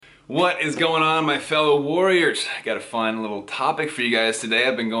What is going on, my fellow warriors? I got a fun little topic for you guys today.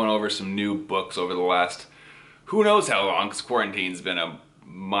 I've been going over some new books over the last who knows how long, because quarantine's been a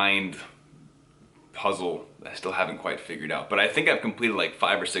mind puzzle I still haven't quite figured out. But I think I've completed like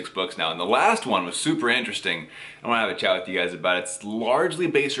 5 or 6 books now, and the last one was super interesting. I want to have a chat with you guys about it. It's largely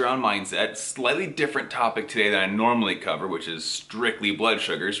based around mindset, slightly different topic today than I normally cover, which is strictly blood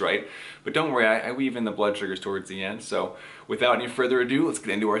sugars, right? But don't worry, I weave in the blood sugars towards the end. So without any further ado, let's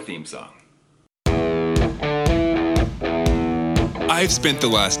get into our theme song. I've spent the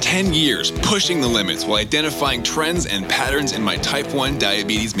last 10 years pushing the limits while identifying trends and patterns in my type 1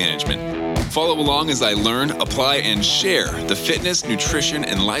 diabetes management. Follow along as I learn, apply, and share the fitness, nutrition,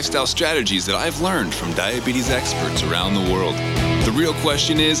 and lifestyle strategies that I've learned from diabetes experts around the world. The real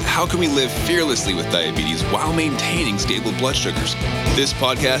question is, how can we live fearlessly with diabetes while maintaining stable blood sugars? This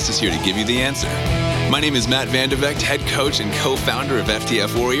podcast is here to give you the answer. My name is Matt Vandevecht, head coach and co-founder of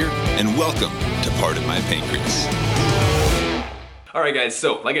FTF Warrior, and welcome to Part of My Pancreas. Alright guys,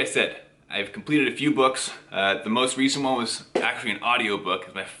 so like I said, I've completed a few books. The most recent one was actually an audiobook.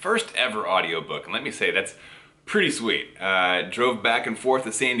 It's my first ever audiobook, and let me say, that's pretty sweet. Drove back and forth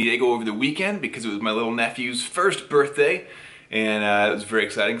to San Diego over the weekend because it was my little nephew's first birthday, and it was very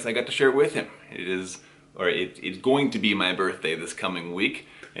exciting because I got to share it with him. It's going to be my birthday this coming week,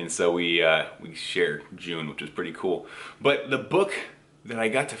 and so we shared June, which was pretty cool. But the book that I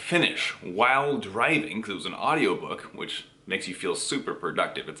got to finish while driving, because it was an audiobook, which makes you feel super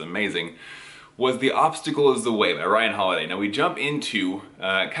productive, it's amazing, was The Obstacle is the Way by Ryan Holiday. Now we jump into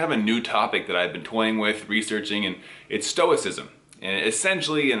kind of a new topic that I've been toying with, researching, and it's Stoicism. And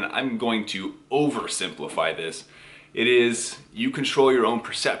essentially, and I'm going to oversimplify this, it is you control your own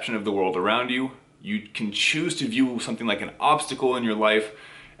perception of the world around you. You can choose to view something like an obstacle in your life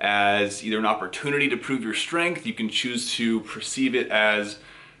as either an opportunity to prove your strength. You can choose to perceive it as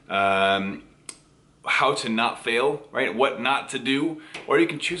how to not fail, right? What not to do, or you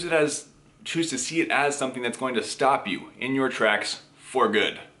can choose to see it as something that's going to stop you in your tracks for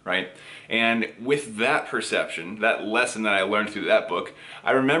good, right? And with that perception, that lesson that I learned through that book,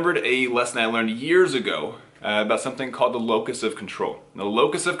 I remembered a lesson I learned years ago about something called the locus of control. Now, the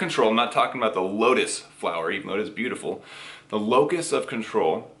locus of control, I'm not talking about the lotus flower, even though it is beautiful. The locus of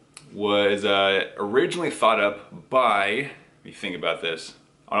control was originally thought up by, let me think about this,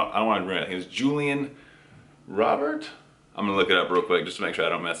 I don't want to remember, I think it was Julian Robert? I'm going to look it up real quick just to make sure I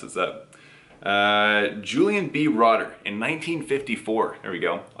don't mess this up. Julian B. Rotter in 1954. There we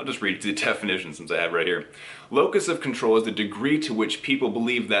go. I'll just read the definition since I have it right here. Locus of control is the degree to which people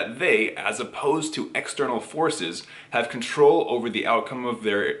believe that they, as opposed to external forces, have control over the outcome of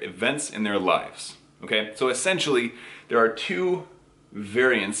their events in their lives. Okay? So essentially, there are two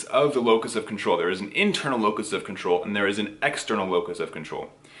variants of the locus of control. There is an internal locus of control and there is an external locus of control.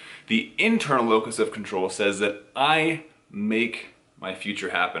 The internal locus of control says that I make my future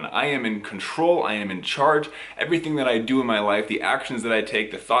happen. I am in control, I am in charge. Everything that I do in my life, the actions that I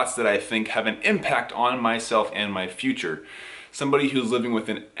take, the thoughts that I think have an impact on myself and my future. Somebody who's living with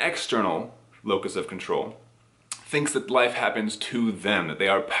an external locus of control thinks that life happens to them, that they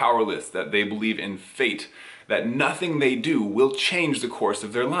are powerless, that they believe in fate, that nothing they do will change the course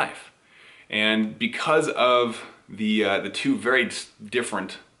of their life. And because of the two very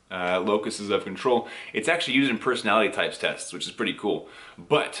different locuses of control, it's actually used in personality types tests, which is pretty cool.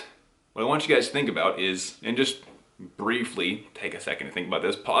 But what I want you guys to think about is, and just briefly take a second to think about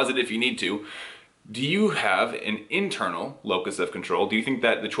this, pause it if you need to, do you have an internal locus of control? Do you think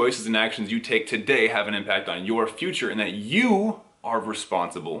that the choices and actions you take today have an impact on your future and that you are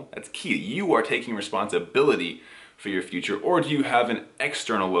responsible? That's key. You are taking responsibility for your future. Or do you have an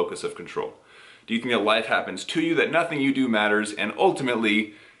external locus of control? Do you think that life happens to you, that nothing you do matters, and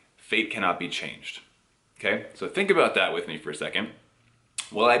ultimately fate cannot be changed? Okay, so think about that with me for a second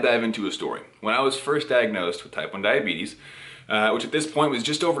while I dive into a story. When I was first diagnosed with type 1 diabetes, which at this point was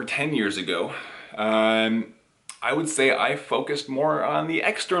just over 10 years ago, I would say I focused more on the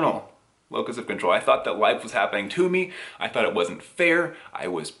external locus of control. I thought that life was happening to me. I thought it wasn't fair. I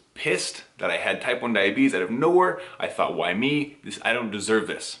was pissed that I had type 1 diabetes out of nowhere. I thought, why me? I don't deserve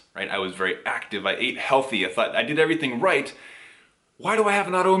this, right? I was very active. I ate healthy. I thought I did everything right. Why do I have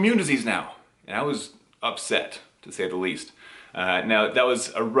an autoimmune disease now? And I was upset, to say the least. Now, that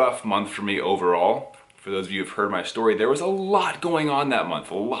was a rough month for me overall. For those of you who've heard my story, there was a lot going on that month.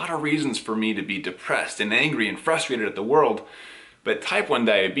 A lot of reasons for me to be depressed and angry and frustrated at the world. But type 1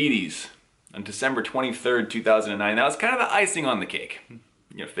 diabetes, on December 23rd, 2009, that was kind of the icing on the cake.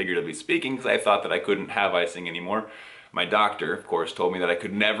 Figuratively speaking, because I thought that I couldn't have icing anymore. My doctor, of course, told me that I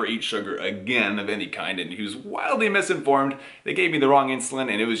could never eat sugar again of any kind, and he was wildly misinformed. They gave me the wrong insulin,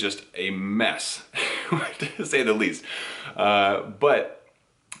 and it was just a mess, to say the least. But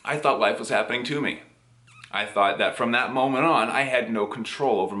I thought life was happening to me. I thought that from that moment on, I had no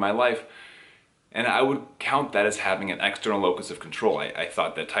control over my life, and I would count that as having an external locus of control. I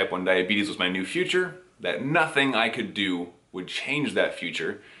thought that type 1 diabetes was my new future, that nothing I could do would change that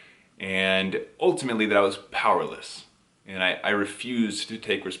future, and ultimately that I was powerless. And I refused to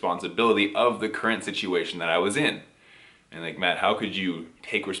take responsibility of the current situation that I was in. And like, Matt, how could you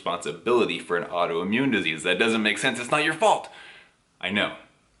take responsibility for an autoimmune disease? That doesn't make sense. It's not your fault. I know,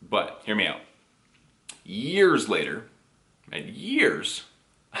 but hear me out. Years later, and years,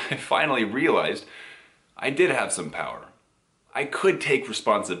 I finally realized I did have some power. I could take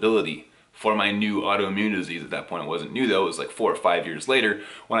responsibility for my new autoimmune disease. At that point, it wasn't new though. It was like 4 or 5 years later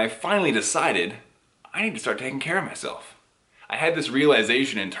when I finally decided I need to start taking care of myself. I had this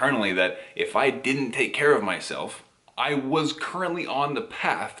realization internally that if I didn't take care of myself, I was currently on the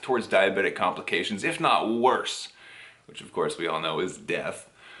path towards diabetic complications, if not worse, which of course we all know is death.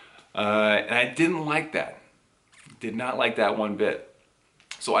 And I didn't like that. Did not like that one bit.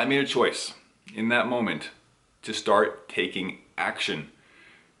 So I made a choice in that moment to start taking action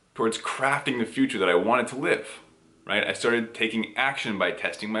towards crafting the future that I wanted to live, right? I started taking action by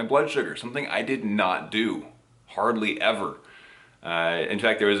testing my blood sugar, something I did not do, hardly ever. In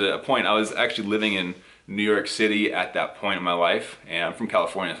fact, there was a point, I was actually living in New York City at that point in my life, and I'm from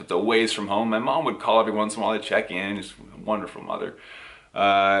California, so it's a ways from home. My mom would call every once in a while to check in, just a wonderful mother.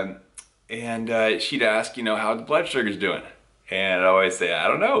 And she'd ask, how the blood sugar's doing. And I'd always say, I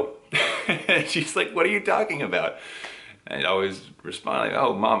don't know. And she's like, what are you talking about? And I'd always respond like,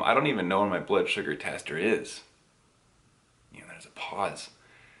 oh, Mom, I don't even know where my blood sugar tester is. There's a pause.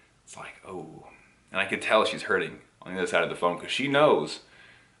 It's like, oh. And I could tell she's hurting on the other side of the phone because she knows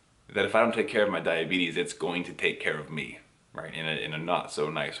that if I don't take care of my diabetes, it's going to take care of me, right? In a not so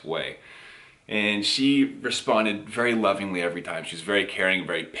nice way. And she responded very lovingly every time. She's very caring,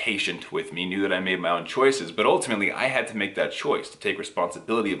 very patient with me, knew that I made my own choices, but ultimately I had to make that choice to take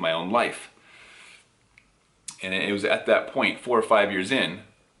responsibility of my own life. And it was at that point, 4 or 5 years in,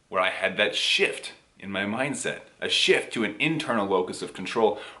 where I had that shift in my mindset, a shift to an internal locus of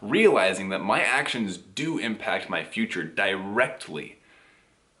control, realizing that my actions do impact my future directly.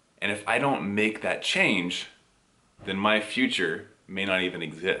 And if I don't make that change, then my future may not even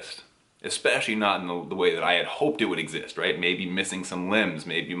exist. Especially not in the way that I had hoped it would exist, right? Maybe missing some limbs,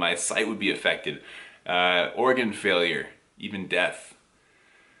 maybe my sight would be affected, organ failure, even death.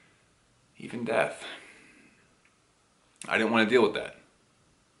 Even death. I didn't want to deal with that.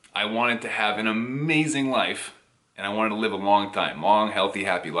 I wanted to have an amazing life, and I wanted to live a long time, long, healthy,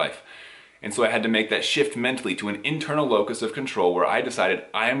 happy life. And so I had to make that shift mentally to an internal locus of control where I decided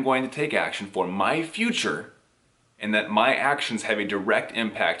I am going to take action for my future, and that my actions have a direct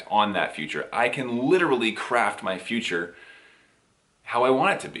impact on that future. I can literally craft my future how I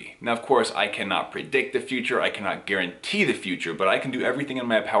want it to be. Now, of course, I cannot predict the future, I cannot guarantee the future, but I can do everything in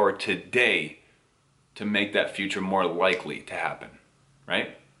my power today to make that future more likely to happen,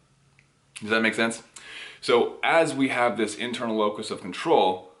 right? Does that make sense? So as we have this internal locus of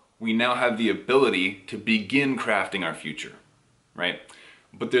control, we now have the ability to begin crafting our future, right?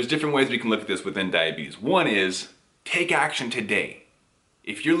 But there's different ways we can look at this within diabetes. One is take action today.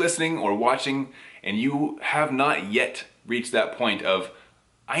 If you're listening or watching and you have not yet reached that point of,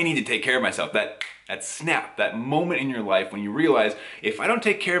 I need to take care of myself, that snap, that moment in your life when you realize, if I don't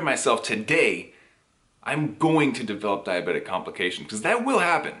take care of myself today, I'm going to develop diabetic complications, because that will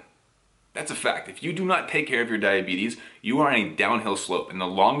happen. That's a fact. If you do not take care of your diabetes, you are on a downhill slope. And the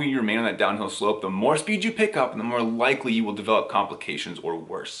longer you remain on that downhill slope, the more speed you pick up and the more likely you will develop complications or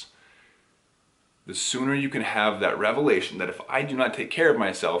worse. The sooner you can have that revelation that if I do not take care of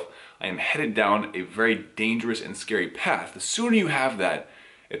myself, I am headed down a very dangerous and scary path. The sooner you have that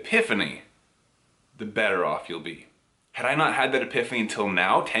epiphany, the better off you'll be. Had I not had that epiphany until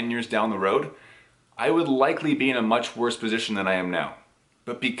now, 10 years down the road, I would likely be in a much worse position than I am now.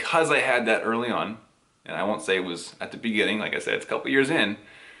 But because I had that early on, and I won't say it was at the beginning, like I said, it's a couple years in,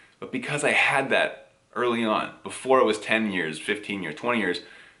 but because I had that early on, before it was 10 years, 15 years, 20 years,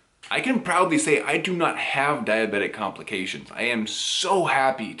 I can proudly say I do not have diabetic complications. I am so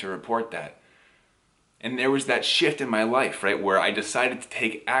happy to report that. And there was that shift in my life, right, where I decided to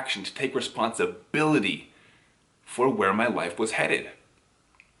take action, to take responsibility for where my life was headed.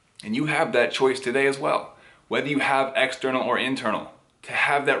 And you have that choice today as well, whether you have external or internal, to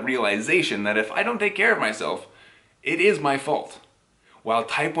have that realization that if I don't take care of myself, it is my fault. while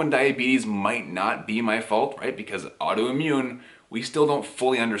type 1 diabetes might not be my fault, right? Because autoimmune, we still don't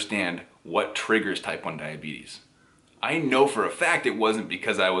fully understand what triggers type 1 diabetes. I know for a fact it wasn't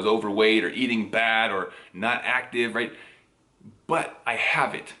because I was overweight or eating bad or not active, right? But I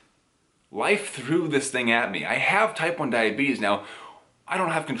have it. Life threw this thing at me. I have type 1 diabetes now. I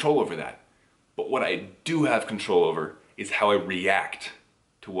don't have control over that. But what I do have control over is how I react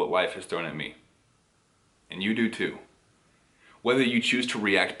to what life has thrown at me. And you do too. Whether you choose to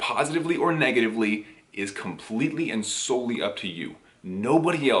react positively or negatively is completely and solely up to you.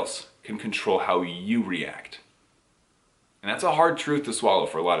 Nobody else can control how you react. And that's a hard truth to swallow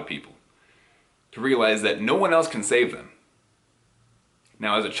for a lot of people. To realize that no one else can save them.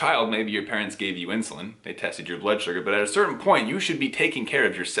 Now, as a child, maybe your parents gave you insulin, they tested your blood sugar, but at a certain point, you should be taking care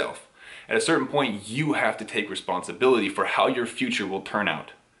of yourself. At a certain point, you have to take responsibility for how your future will turn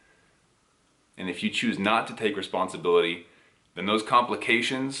out. And if you choose not to take responsibility, then those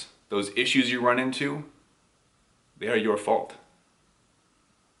complications, those issues you run into, they are your fault.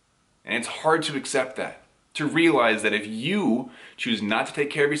 And it's hard to accept that, to realize that if you choose not to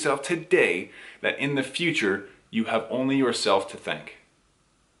take care of yourself today, that in the future, you have only yourself to thank.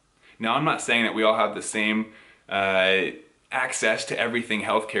 Now, I'm not saying that we all have the same access to everything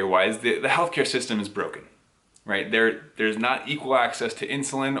healthcare-wise. The healthcare system is broken, right? There's not equal access to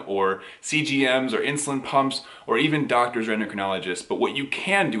insulin or CGMs or insulin pumps or even doctors or endocrinologists. But what you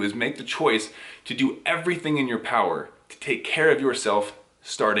can do is make the choice to do everything in your power to take care of yourself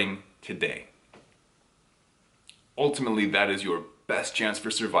starting today. Ultimately, that is your best chance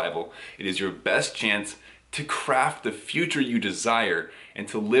for survival. It is your best chance to craft the future you desire and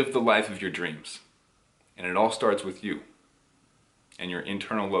to live the life of your dreams. And it all starts with you and your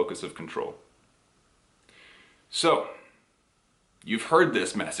internal locus of control. So, you've heard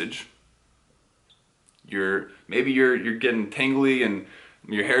this message. Maybe you're getting tingly and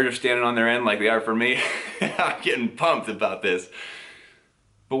your hairs are standing on their end like they are for me. I'm getting pumped about this.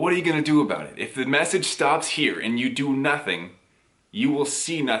 But what are you going to do about it? If the message stops here and you do nothing, you will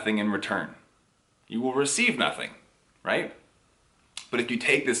see nothing in return. You will receive nothing, right? But if you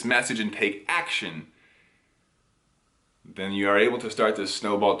take this message and take action, then you are able to start this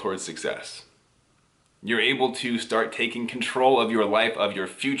snowball towards success. You're able to start taking control of your life, of your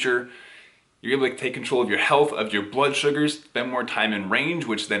future. You're able to take control of your health, of your blood sugars, spend more time in range,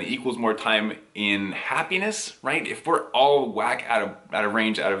 which then equals more time in happiness, right? If we're all whack out of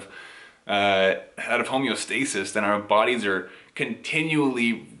range, out of homeostasis, then our bodies are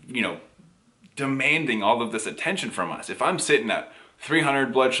continually, demanding all of this attention from us. If I'm sitting at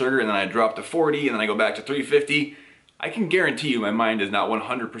 300 blood sugar and then I drop to 40 and then I go back to 350, I can guarantee you my mind is not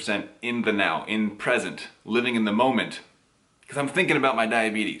 100% in the now, in present, living in the moment, because I'm thinking about my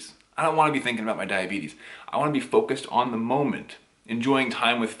diabetes. I don't want to be thinking about my diabetes. I want to be focused on the moment, enjoying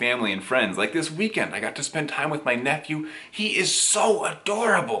time with family and friends. Like this weekend, I got to spend time with my nephew. He is so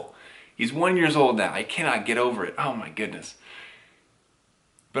adorable. He's 1 year old now. I cannot get over it. Oh my goodness.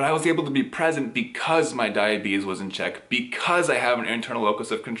 But I was able to be present because my diabetes was in check, because I have an internal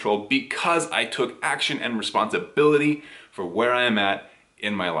locus of control, because I took action and responsibility for where I am at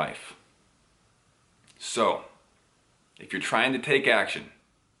in my life. So, if you're trying to take action,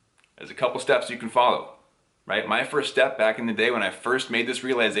 there's a couple steps you can follow, right? My first step back in the day when I first made this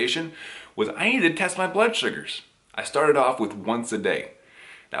realization was I needed to test my blood sugars. I started off with once a day.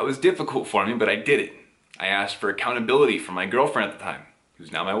 That was difficult for me, but I did it. I asked for accountability from my girlfriend at the time,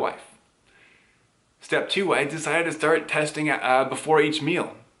 who's now my wife. Step 2, I decided to start testing before each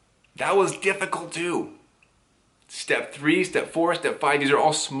meal. That was difficult too. Step 3, step 4, step 5, these are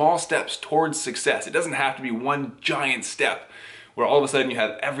all small steps towards success. It doesn't have to be one giant step where all of a sudden you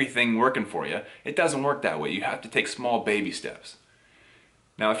have everything working for you. It doesn't work that way. You have to take small baby steps.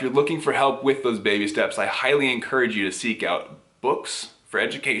 Now, if you're looking for help with those baby steps, I highly encourage you to seek out books for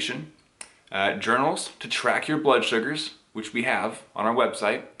education, journals to track your blood sugars, which we have on our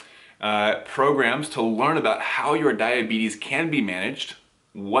website, programs to learn about how your diabetes can be managed,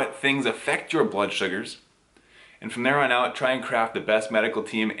 what things affect your blood sugars, and from there on out, try and craft the best medical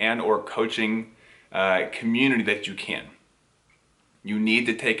team and or coaching community that you can. You need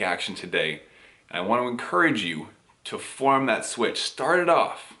to take action today. And I want to encourage you to form that switch. Start it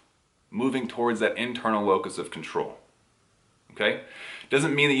off moving towards that internal locus of control. Okay?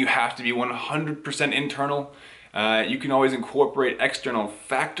 Doesn't mean that you have to be 100% internal. You can always incorporate external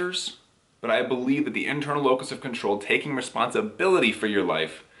factors, but I believe that the internal locus of control, taking responsibility for your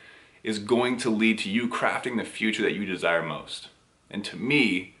life, is going to lead to you crafting the future that you desire most. And to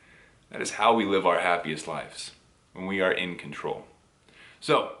me, that is how we live our happiest lives, when we are in control.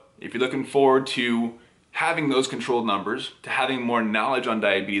 So, if you're looking forward to having those controlled numbers, to having more knowledge on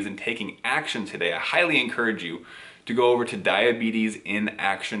diabetes and taking action today, I highly encourage you to go over to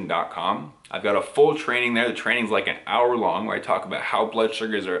diabetesinaction.com. I've got a full training there. The training's like an hour long where I talk about how blood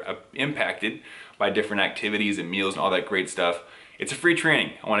sugars are impacted by different activities and meals and all that great stuff. It's a free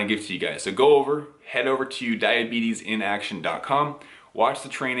training I want to give to you guys. So go over, head over to diabetesinaction.com, watch the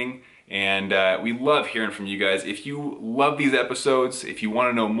training, and we love hearing from you guys. If you love these episodes, if you want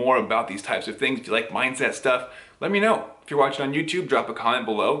to know more about these types of things, if you like mindset stuff, let me know. If you're watching on YouTube, drop a comment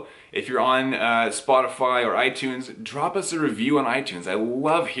below. If you're on Spotify or iTunes, drop us a review on iTunes. I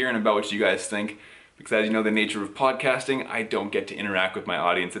love hearing about what you guys think, because as you know, the nature of podcasting, I don't get to interact with my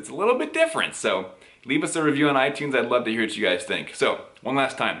audience. It's a little bit different. So leave us a review on iTunes. I'd love to hear what you guys think. So one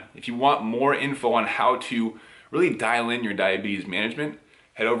last time, if you want more info on how to really dial in your diabetes management,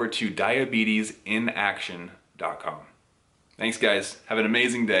 head over to diabetesinaction.com. Thanks guys, have an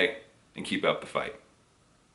amazing day, and keep up the fight.